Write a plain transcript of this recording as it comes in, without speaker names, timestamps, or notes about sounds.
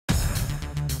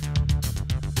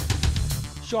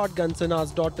Shotgun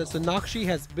Sana's daughter Sonakshi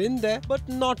has been there, but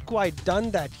not quite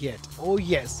done that yet. Oh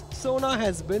yes, Sona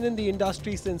has been in the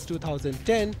industry since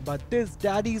 2010, but this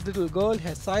daddy's little girl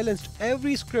has silenced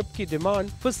every script ki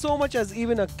demand for so much as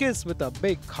even a kiss with a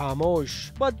big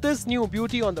khamosh. But this new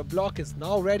beauty on the block is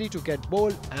now ready to get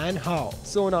bold, and how?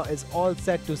 Sona is all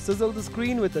set to sizzle the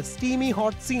screen with a steamy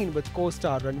hot scene with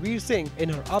co-star Ranveer Singh in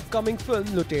her upcoming film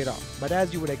Lutera. But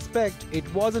as you would expect, it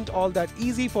wasn't all that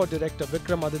easy for director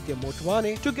Vikramaditya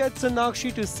Motwane to get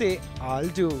Sonakshi to say, "I'll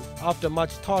do." After much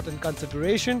thought and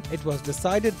consideration, it was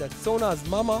decided that Sona's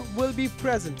mama will be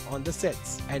present on the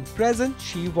sets. And present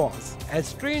she was. As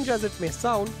strange as it may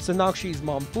sound, Sonakshi's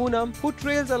mom Poonam, who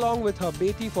trails along with her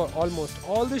beti for almost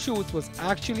all the shoots, was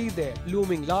actually there,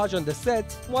 looming large on the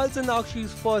sets while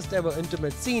Sonakshi's first ever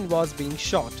intimate scene was being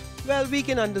shot. Well, we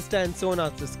can understand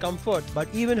Sona's discomfort, but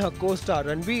even her co-star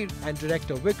Ranveer and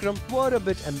director Vikram were a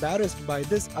bit embarrassed by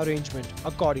this arrangement,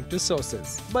 according to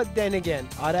sources. But then again,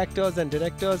 our actors and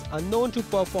directors are known to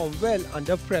perform well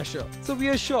under pressure, so we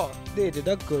are sure they did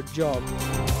a good job.